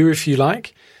idea, if you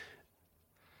like,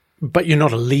 but you're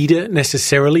not a leader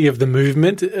necessarily of the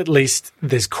movement. At least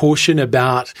there's caution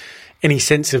about any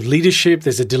sense of leadership.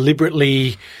 There's a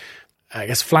deliberately,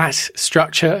 flat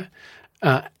structure.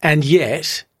 And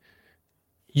yet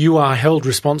you are held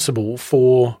responsible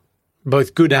for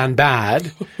both good and bad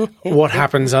what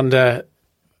happens under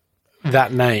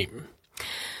that name.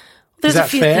 Is that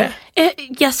fair?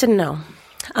 Yes and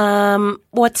no.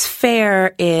 What's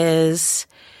fair is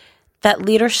that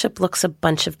leadership looks a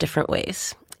bunch of different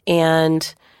ways.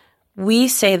 And we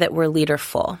say that we're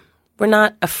leaderful. We're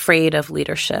not afraid of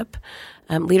leadership.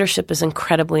 Leadership is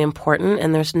incredibly important,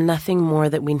 and there's nothing more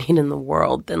that we need in the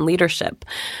world than leadership.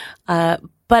 But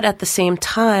at the same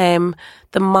time,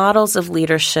 the models of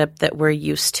leadership that we're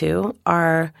used to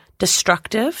are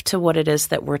destructive to what it is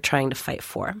that we're trying to fight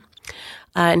for.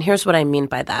 And here's what I mean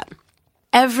by that.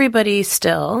 Everybody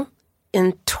still,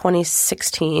 in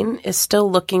 2016, is still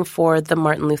looking for the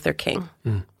Martin Luther King,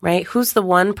 right? Who's the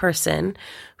one person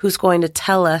who's going to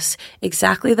tell us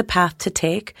exactly the path to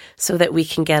take so that we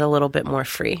can get a little bit more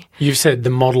free? You've said the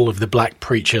model of the black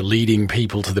preacher leading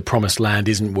people to the promised land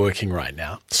isn't working right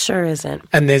now. Sure isn't.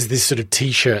 And there's this sort of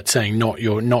T-shirt saying not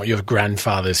your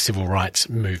grandfather's civil rights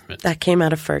movement. That came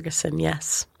out of Ferguson,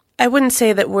 yes. I wouldn't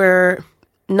say that we're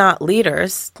not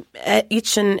leaders.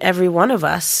 Each and every one of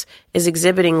us is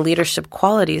exhibiting leadership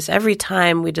qualities every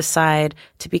time we decide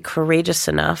to be courageous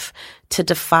enough to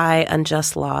defy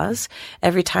unjust laws,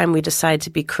 every time we decide to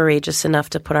be courageous enough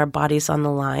to put our bodies on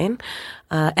the line,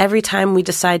 every time we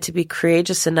decide to be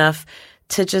courageous enough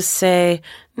to just say,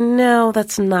 no,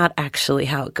 that's not actually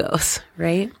how it goes,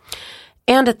 right?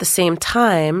 And at the same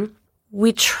time,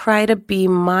 we try to be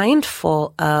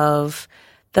mindful of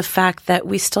the fact that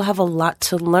we still have a lot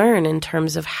to learn in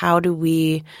terms of how do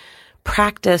we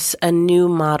practice a new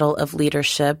model of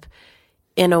leadership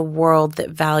in a world that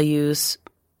values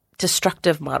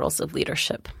destructive models of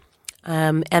leadership.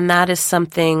 And that is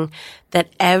something that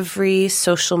every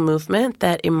social movement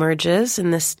that emerges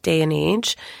in this day and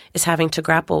age is having to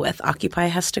grapple with. Occupy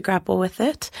has to grapple with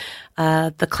it.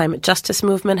 The climate justice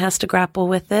movement has to grapple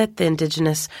with it. The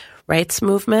Indigenous rights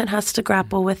movement has to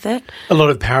grapple with it. A lot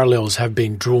of parallels have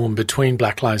been drawn between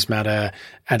Black Lives Matter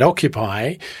and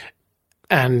Occupy.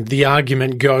 And the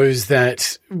argument goes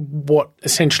that what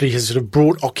essentially has sort of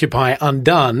brought Occupy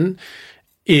undone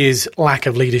is lack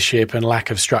of leadership and lack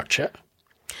of structure.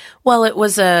 Well, it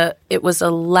was a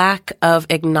lack of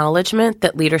acknowledgement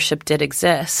that leadership did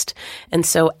exist. And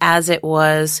so as it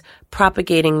was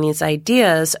propagating these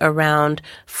ideas around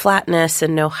flatness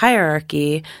and no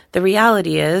hierarchy, the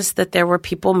reality is that there were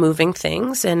people moving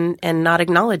things and not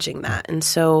acknowledging that. And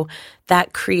so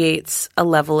that creates a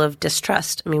level of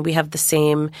distrust. I mean, we have the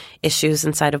same issues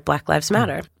inside of Black Lives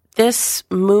Matter. This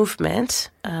movement,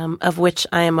 of which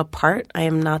I am a part, I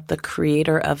am not the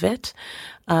creator of it,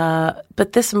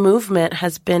 but this movement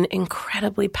has been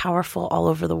incredibly powerful all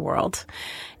over the world.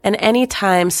 And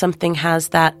anytime something has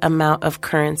that amount of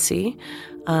currency,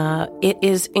 it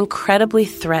is incredibly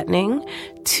threatening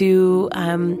to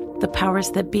the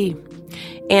powers that be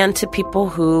and to people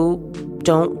who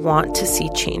don't want to see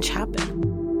change happen.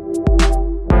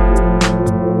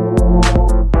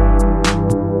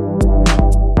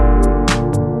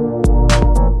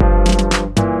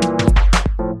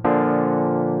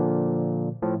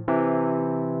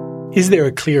 Is there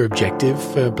a clear objective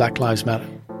for Black Lives Matter?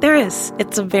 There is.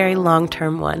 It's a very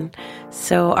long-term one.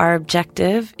 So our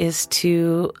objective is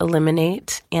to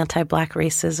eliminate anti-Black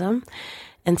racism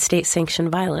and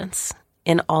state-sanctioned violence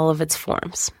in all of its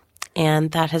forms.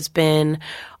 And that has been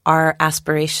our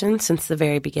aspiration since the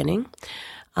very beginning.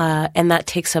 And that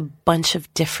takes a bunch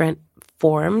of different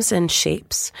forms and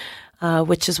shapes,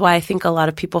 which is why I think a lot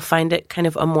of people find it kind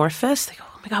of amorphous. They go,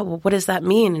 oh my God, well, what does that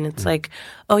mean? And it's like,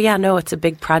 oh yeah, no, it's a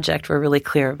big project. We're really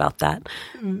clear about that.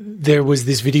 There was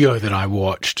this video that I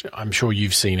watched, I'm sure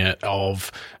you've seen it,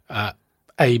 of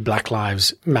a Black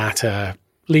Lives Matter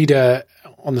leader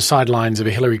on the sidelines of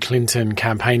a Hillary Clinton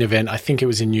campaign event. I think it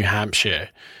was in New Hampshire,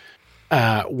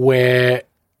 where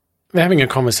they're having a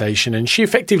conversation and she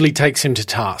effectively takes him to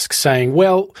task saying,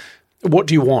 well, what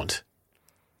do you want?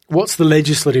 What's the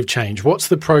legislative change? What's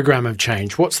the program of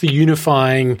change? What's the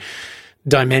unifying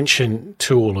dimension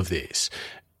to all of this?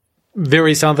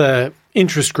 Various other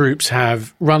interest groups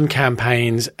have run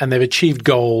campaigns and they've achieved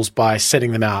goals by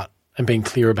setting them out and being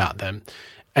clear about them.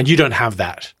 And you don't have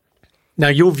that. Now,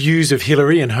 your views of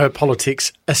Hillary and her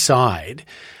politics aside,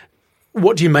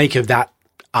 what do you make of that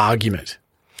argument?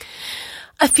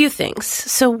 A few things.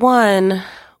 So one,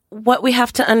 what we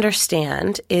have to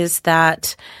understand is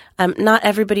that not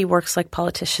everybody works like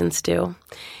politicians do.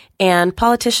 And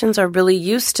politicians are really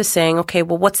used to saying, okay,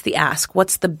 well, what's the ask?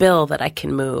 What's the bill that I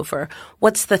can move? Or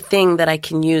what's the thing that I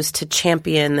can use to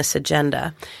champion this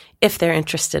agenda, if they're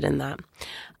interested in that?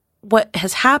 What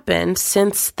has happened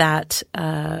since that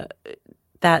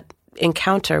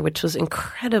encounter, which was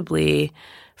incredibly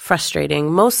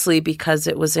frustrating, mostly because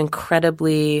it was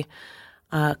incredibly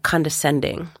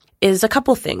condescending, is a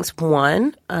couple things.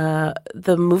 One,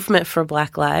 the Movement for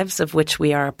Black Lives, of which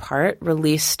we are a part,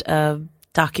 released a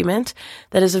document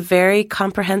that is a very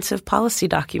comprehensive policy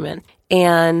document.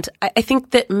 And I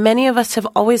think that many of us have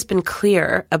always been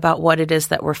clear about what it is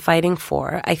that we're fighting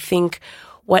for. I think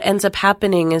what ends up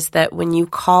happening is that when you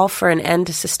call for an end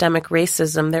to systemic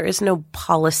racism, there is no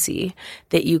policy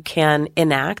that you can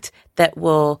enact that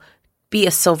will be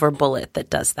a silver bullet that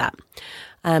does that.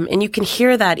 And you can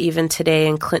hear that even today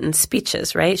in Clinton's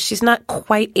speeches, right? She's not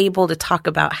quite able to talk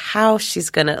about how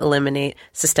she's going to eliminate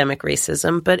systemic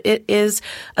racism, but it is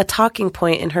a talking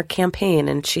point in her campaign,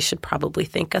 and she should probably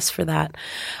thank us for that.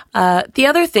 The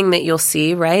other thing that you'll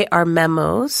see, right, are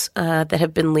memos that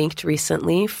have been leaked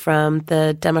recently from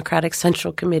the Democratic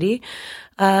Central Committee,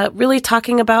 really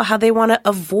talking about how they want to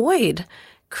avoid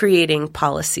creating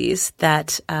policies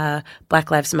that Black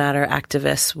Lives Matter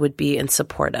activists would be in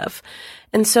support of.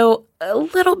 And so a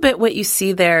little bit what you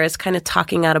see there is kind of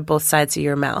talking out of both sides of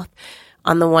your mouth.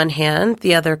 On the one hand,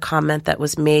 the other comment that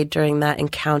was made during that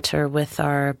encounter with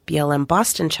our BLM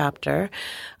Boston chapter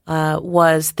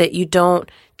was that you don't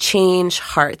change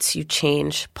hearts, you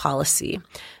change policy.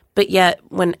 But yet,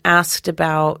 when asked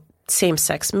about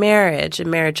same-sex marriage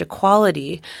and marriage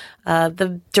equality,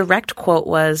 the direct quote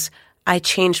was, I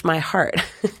changed my heart.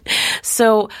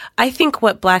 So I think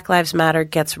what Black Lives Matter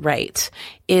gets right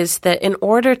is that in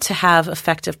order to have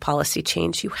effective policy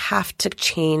change, you have to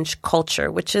change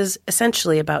culture, which is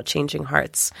essentially about changing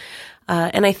hearts.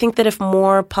 And I think that if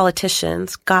more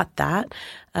politicians got that,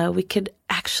 we could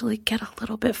actually get a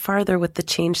little bit farther with the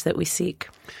change that we seek.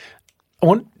 I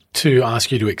want to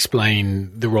ask you to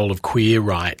explain the role of queer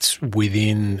rights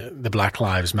within the Black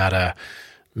Lives Matter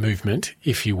movement,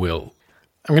 if you will.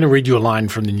 I'm going to read you a line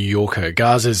from The New Yorker.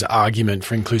 Garza's argument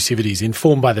for inclusivity is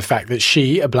informed by the fact that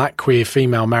she, a black queer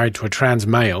female married to a trans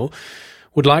male,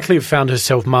 would likely have found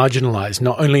herself marginalised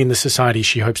not only in the society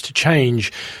she hopes to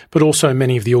change, but also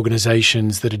many of the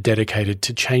organisations that are dedicated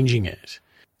to changing it.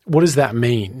 What does that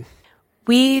mean?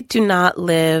 We do not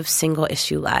live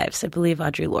single-issue lives. I believe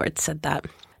Audre Lorde said that.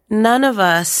 None of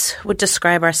us would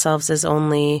describe ourselves as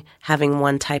only having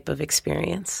one type of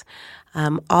experience.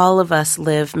 All of us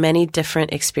live many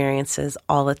different experiences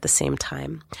all at the same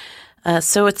time.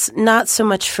 So it's not so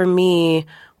much for me,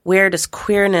 where does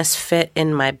queerness fit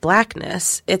in my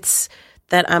blackness? It's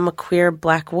that I'm a queer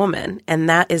black woman, and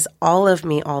that is all of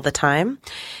me all the time.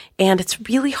 And it's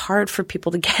really hard for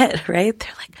people to get, right?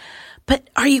 They're like, but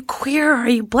are you queer or are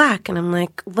you black? And I'm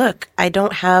like, look, I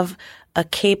don't have a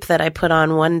cape that I put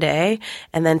on one day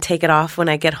and then take it off when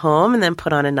I get home and then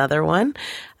put on another one.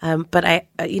 But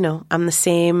I'm the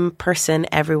same person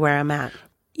everywhere I'm at.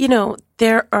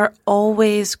 There are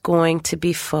always going to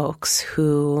be folks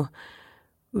who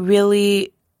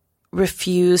really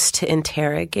refuse to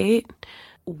interrogate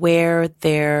where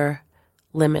their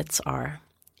limits are.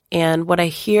 And what I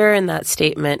hear in that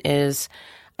statement is,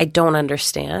 I don't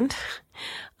understand.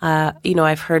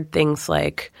 I've heard things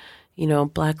like,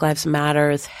 Black Lives Matter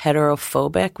is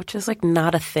heterophobic, which is like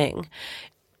not a thing.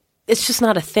 it's just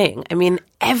not a thing. I mean,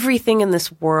 everything in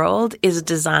this world is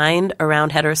designed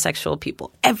around heterosexual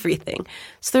people. Everything.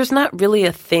 So there's not really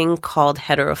a thing called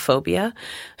heterophobia.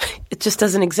 It just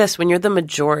doesn't exist. When you're the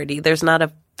majority, there's not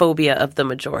a phobia of the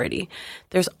majority.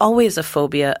 There's always a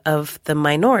phobia of the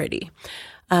minority.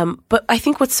 But I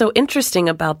think what's so interesting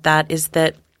about that is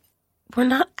that we're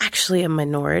not actually a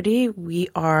minority. We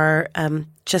are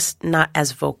just not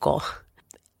as vocal.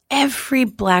 Every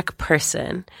Black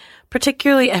person,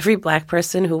 particularly every Black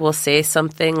person who will say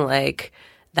something like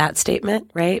that statement,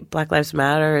 right? Black Lives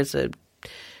Matter is a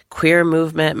queer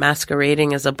movement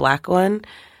masquerading as a Black one,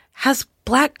 has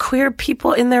Black queer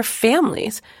people in their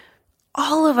families.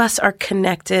 All of us are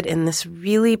connected in this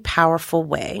really powerful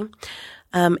way.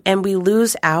 And we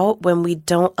lose out when we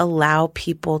don't allow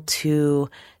people to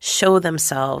show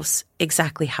themselves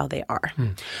exactly how they are.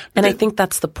 And I think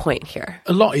that's the point here.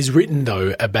 A lot is written,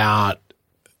 though, about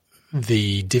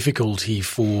the difficulty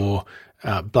for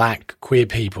Black queer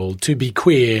people to be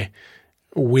queer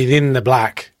within the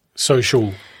Black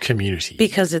social community.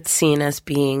 Because it's seen as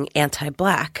being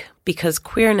anti-Black, because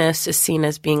queerness is seen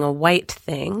as being a white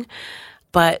thing,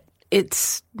 but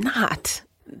it's not.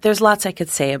 There's lots I could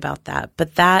say about that,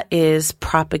 but that is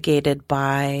propagated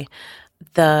by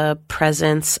the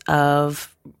presence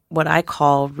of what I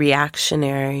call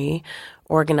reactionary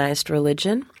organized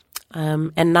religion.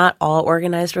 And not all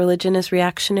organized religion is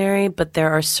reactionary, but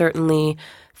there are certainly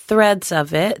threads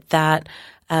of it that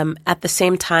at the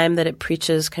same time that it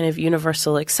preaches kind of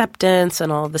universal acceptance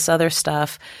and all of this other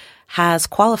stuff has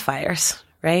qualifiers,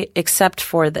 right? Except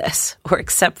for this or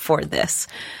except for this.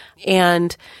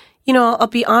 And you know, I'll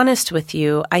be honest with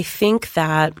you. I think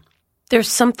that there's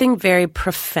something very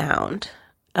profound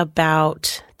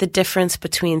about the difference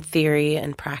between theory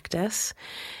and practice.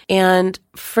 And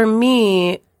for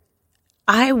me,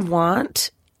 I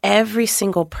want every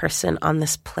single person on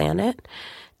this planet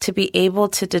to be able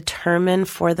to determine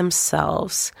for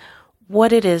themselves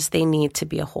what it is they need to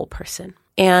be a whole person.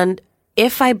 And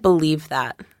if I believe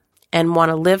that and want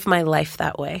to live my life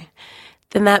that way,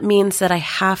 then that means that I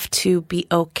have to be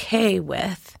okay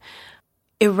with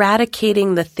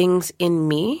eradicating the things in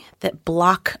me that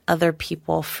block other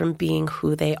people from being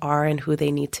who they are and who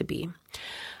they need to be.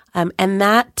 And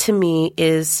that, to me,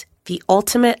 is the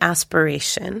ultimate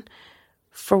aspiration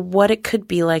for what it could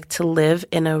be like to live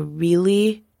in a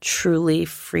really, truly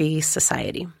free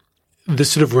society. The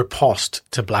sort of riposte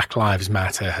to Black Lives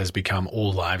Matter has become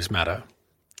All Lives Matter.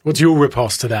 What's your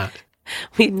riposte to that?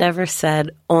 We never said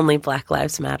only Black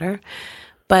Lives Matter,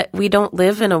 but we don't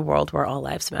live in a world where all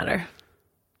lives matter.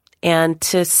 And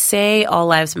to say all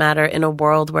lives matter in a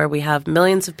world where we have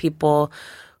millions of people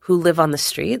who live on the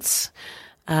streets,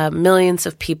 millions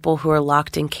of people who are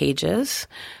locked in cages,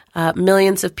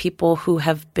 millions of people who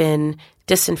have been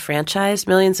disenfranchised,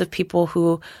 millions of people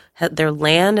who their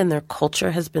land and their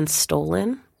culture has been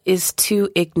stolen, is to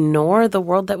ignore the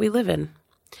world that we live in.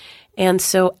 And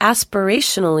so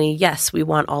aspirationally, yes, we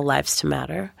want all lives to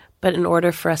matter. But in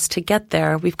order for us to get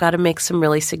there, we've got to make some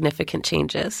really significant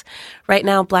changes. Right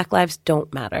now, Black lives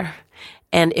don't matter.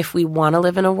 And if we want to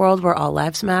live in a world where all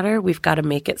lives matter, we've got to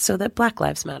make it so that Black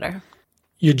lives matter.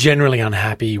 You're generally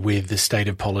unhappy with the state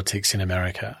of politics in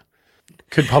America.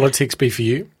 Could politics be for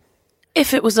you?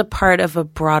 If it was a part of a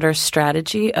broader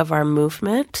strategy of our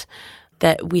movement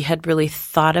that we had really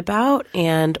thought about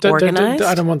and organized.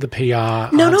 I don't want the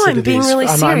PR. No, I'm being really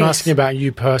serious. I'm asking about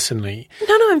you personally.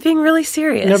 No, I'm being really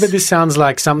serious. No, but this sounds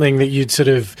like something that you'd sort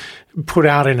of put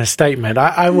out in a statement.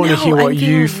 I want to hear what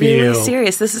you feel. I'm being really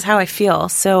serious. This is how I feel.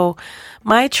 So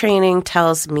my training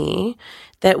tells me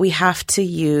that we have to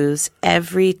use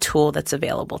every tool that's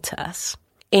available to us.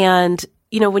 And,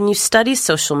 you know, when you study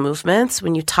social movements,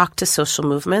 when you talk to social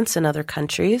movements in other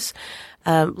countries,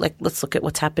 like let's look at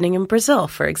what's happening in Brazil,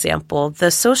 for example.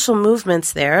 The social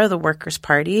movements there, the Workers'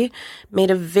 Party, made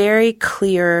a very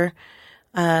clear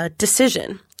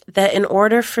decision that in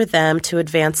order for them to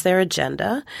advance their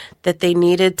agenda, that they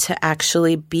needed to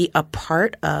actually be a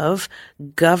part of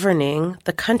governing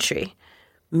the country,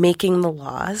 making the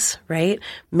laws, right?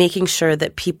 Making sure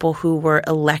that people who were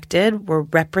elected were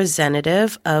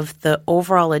representative of the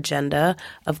overall agenda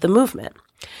of the movement.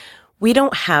 We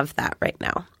don't have that right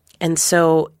now. And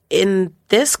so in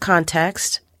this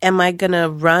context, am I going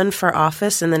to run for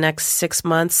office in the next 6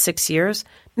 months, 6 years?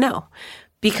 No,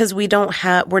 because we're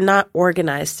not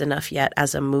organized enough yet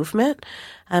as a movement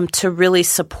to really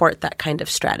support that kind of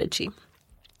strategy.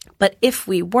 But if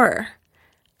we were,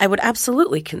 I would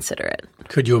absolutely consider it.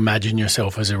 Could you imagine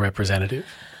yourself as a representative?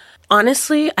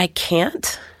 Honestly, I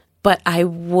can't, but I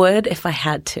would if I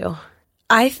had to.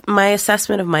 My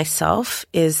assessment of myself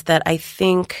is that I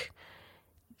think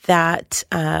that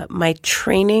my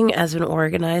training as an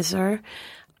organizer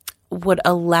would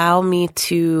allow me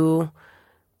to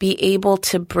be able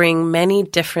to bring many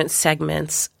different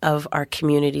segments of our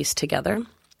communities together.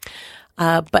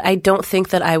 But I don't think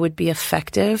that I would be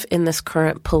effective in this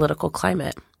current political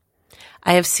climate.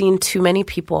 I have seen too many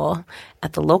people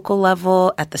at the local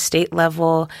level, at the state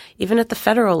level, even at the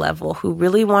federal level who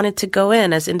really wanted to go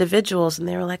in as individuals and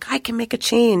they were like, I can make a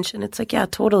change. And it's like, yeah,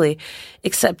 totally.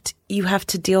 Except you have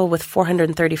to deal with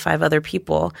 435 other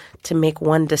people to make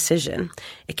one decision.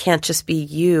 It can't just be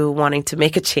you wanting to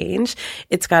make a change.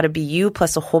 It's got to be you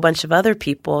plus a whole bunch of other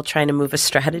people trying to move a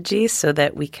strategy so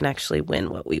that we can actually win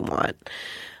what we want.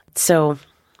 So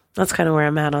that's kind of where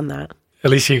I'm at on that.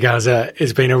 Alicia Garza,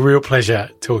 it's been a real pleasure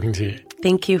talking to you.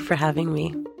 Thank you for having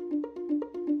me.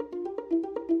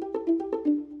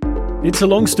 It's a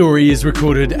Long Story is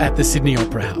recorded at the Sydney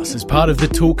Opera House as part of the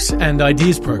Talks and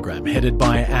Ideas program headed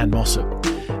by Anne Mossop.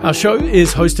 Our show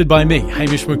is hosted by me,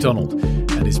 Hamish McDonald,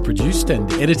 and is produced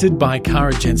and edited by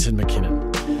Cara Jensen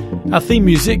McKinnon. Our theme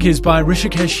music is by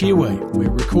Rishikesh Hirway.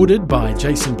 We're recorded by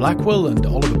Jason Blackwell and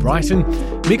Oliver Brighton,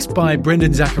 mixed by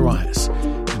Brendan Zacharias.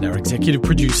 And our executive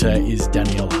producer is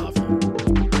Danielle Harvey.